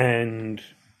 And,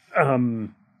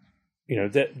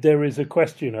 there is a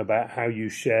question about how you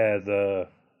share the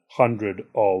 100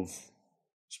 of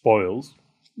spoils,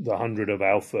 the 100 of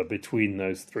alpha between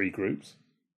those three groups.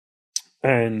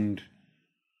 And,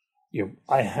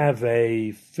 I have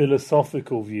a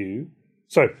philosophical view.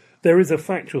 So there is a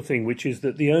factual thing, which is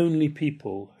that the only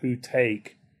people who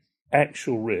take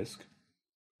actual risk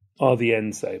are the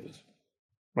end savers,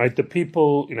 right? The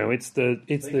people, it's the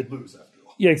lose after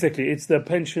all. Yeah, exactly. It's the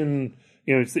pension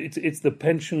it's the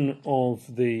pension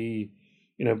of the,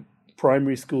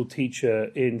 primary school teacher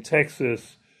in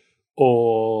Texas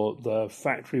or the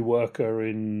factory worker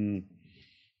in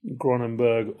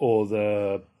Gronenberg or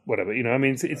the whatever.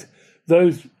 It's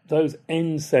those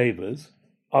end savers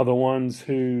are the ones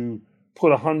who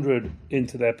put 100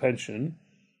 into their pension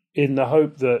in the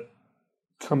hope that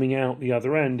coming out the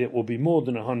other end it will be more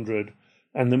than 100,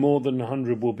 and the more than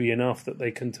 100 will be enough that they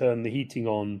can turn the heating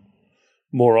on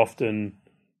more often,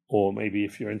 or maybe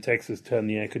if you're in Texas, turn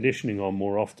the air conditioning on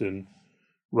more often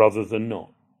rather than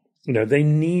not. They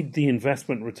need the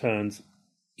investment returns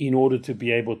in order to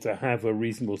be able to have a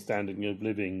reasonable standard of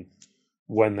living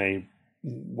when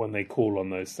they call on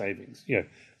those savings.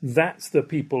 That's the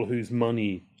people whose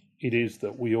money it is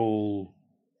that we all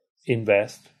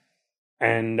invest.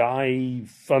 And I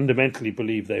fundamentally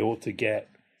believe they ought to get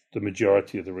the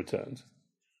majority of the returns.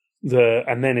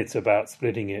 And then it's about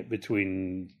splitting it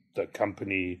between the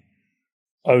company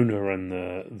owner and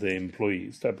the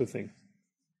employees type of thing.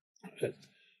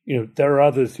 There are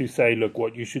others who say, look,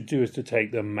 what you should do is to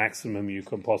take the maximum you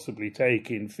can possibly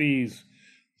take in fees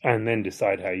and then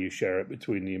decide how you share it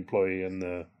between the employee and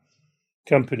the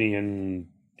company and,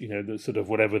 the sort of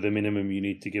whatever the minimum you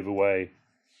need to give away.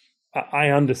 I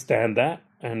understand that.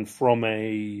 And from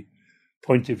a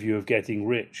point of view of getting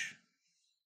rich,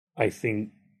 I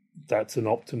think that's an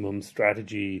optimum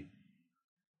strategy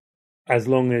as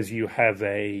long as you have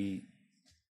a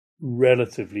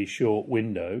relatively short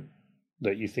window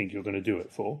that you think you're going to do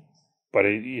it for. But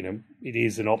it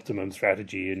is an optimum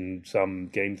strategy in some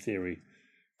game theory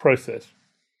process.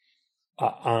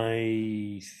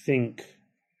 I think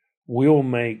we'll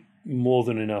make more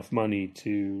than enough money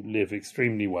to live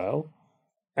extremely well,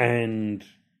 and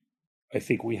I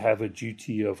think we have a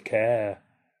duty of care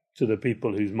to the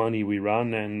people whose money we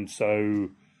run. And so,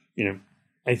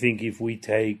 I think if we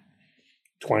take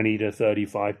 20 to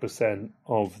 35%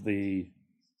 of the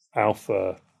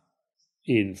alpha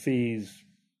in fees,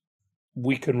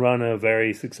 we can run a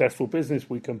very successful business.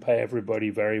 We can pay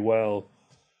everybody very well.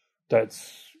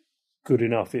 That's good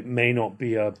enough. It may not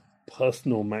be a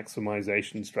personal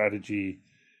maximization strategy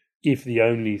if the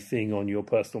only thing on your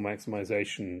personal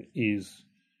maximization is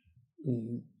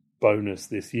bonus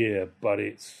this year, but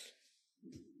it's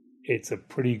a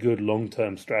pretty good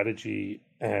long-term strategy,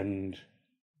 and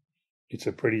it's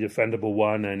a pretty defendable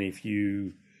one. And if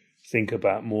you think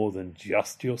about more than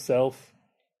just yourself,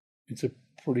 it's a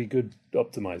pretty good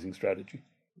optimizing strategy.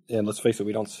 And let's face it,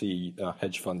 we don't see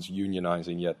hedge funds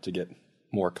unionizing yet to get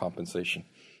more compensation.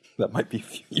 That might be a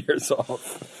few years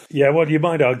off. Yeah, well, you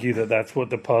might argue that that's what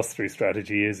the pass-through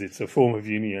strategy is. It's a form of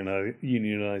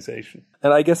unionization.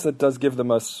 And I guess that does give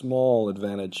them a small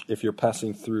advantage if you're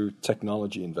passing through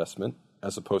technology investment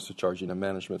as opposed to charging a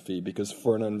management fee, because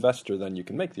for an investor, then you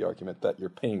can make the argument that you're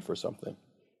paying for something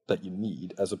that you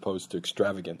need as opposed to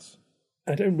extravagance.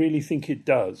 I don't really think it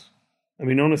does. I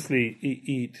mean,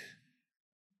 honestly,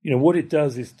 what it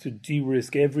does is to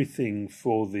de-risk everything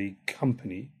for the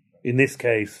company. In this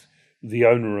case, the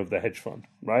owner of the hedge fund,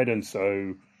 right? And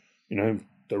so,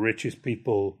 the richest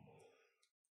people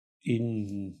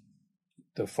in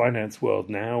the finance world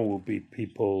now will be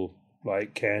people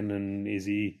like Ken and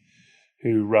Izzy,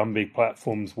 who run big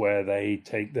platforms where they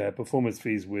take their performance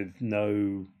fees with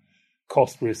no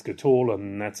cost risk at all.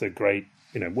 And that's a great,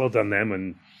 well done them.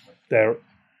 And they're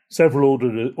several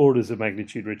orders of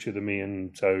magnitude richer than me.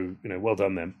 And so, well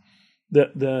done them.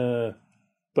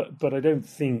 But I don't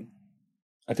think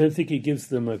it gives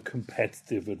them a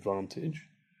competitive advantage.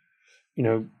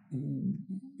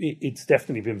 It's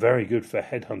definitely been very good for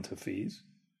headhunter fees,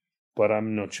 but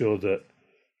I'm not sure that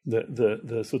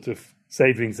the sort of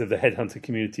savings of the headhunter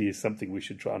community is something we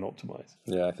should try and optimize.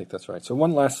 Yeah, I think that's right. So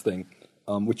one last thing,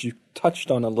 which you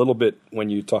touched on a little bit when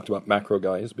you talked about macro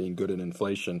guys being good at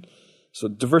inflation. So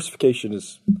diversification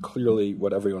is clearly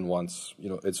what everyone wants.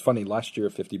 It's funny, last year,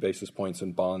 50 basis points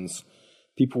in bonds,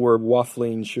 people were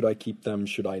waffling, should I keep them,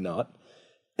 should I not?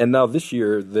 And now this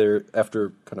year, they're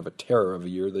after kind of a terror of a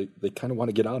year, they kind of want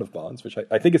to get out of bonds, which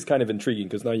I think is kind of intriguing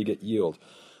because now you get yield.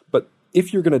 But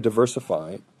if you're going to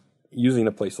diversify, using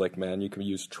a place like Man, you can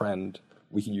use Trend,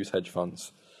 we can use hedge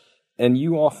funds. And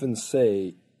you often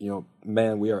say,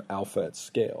 Man, we are alpha at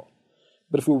scale.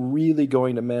 But if we're really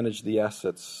going to manage the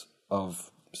assets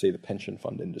of, say, the pension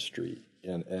fund industry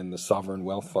and the sovereign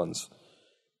wealth funds,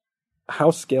 how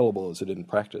scalable is it in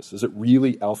practice? Is it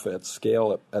really alpha at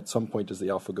scale? At some point, does the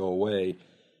alpha go away?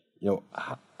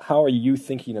 How are you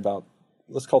thinking about,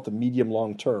 let's call it the medium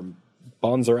long term?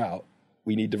 Bonds are out.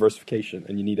 We need diversification,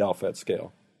 and you need alpha at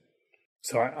scale.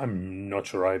 So I'm not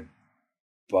sure I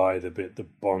buy the bit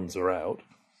that bonds are out.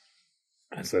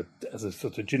 as a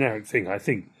sort of generic thing, I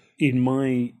think in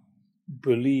my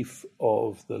belief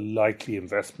of the likely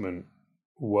investment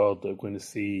world that we're going to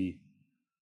see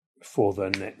for the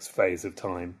next phase of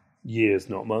time, years,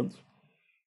 not months,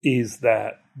 is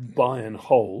that buy and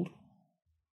hold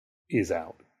is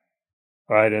out,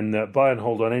 right? And that buy and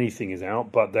hold on anything is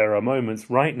out, but there are moments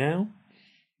right now,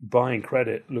 buying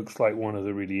credit looks like one of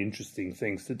the really interesting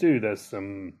things to do. There's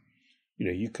some,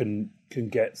 you can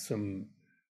get some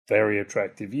very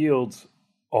attractive yields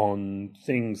on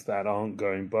things that aren't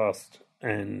going bust.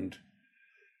 And,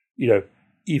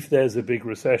 if there's a big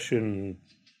recession,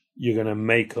 you're going to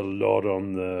make a lot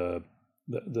on the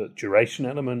duration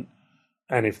element.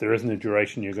 And if there isn't a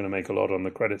duration, you're going to make a lot on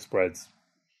the credit spreads.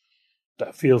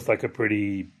 That feels like a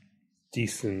pretty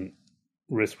decent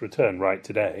risk return right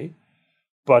today.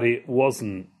 But it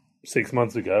wasn't 6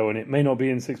 months ago, and it may not be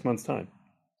in 6 months' time.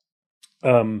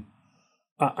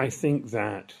 I think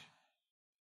that,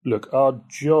 look, our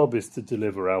job is to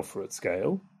deliver alpha at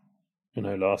scale.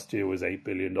 Last year was $8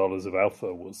 billion of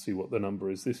alpha. We'll see what the number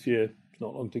is this year. It's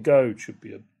not long to go. It should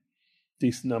be a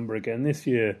decent number again this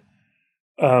year.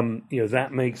 That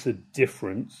makes a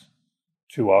difference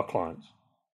to our clients.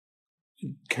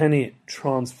 Can it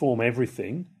transform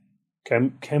everything?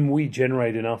 Can we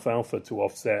generate enough alpha to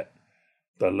offset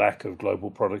the lack of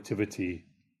global productivity?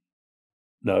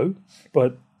 No,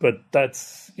 but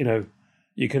that's,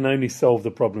 you can only solve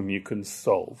the problem you can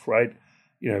solve, right?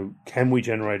 Can we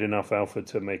generate enough alpha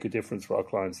to make a difference for our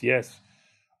clients? Yes.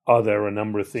 Are there a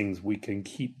number of things we can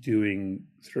keep doing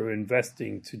through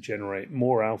investing to generate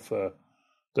more alpha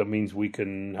that means we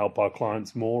can help our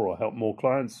clients more or help more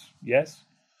clients? Yes.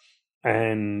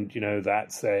 And,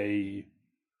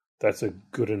 that's a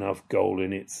good enough goal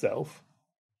in itself.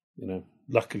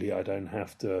 Luckily I don't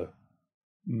have to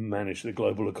manage the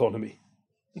global economy.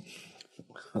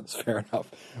 That's fair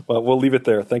enough. Well, we'll leave it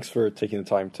there. Thanks for taking the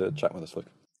time to chat with us, Luke.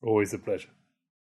 Always a pleasure.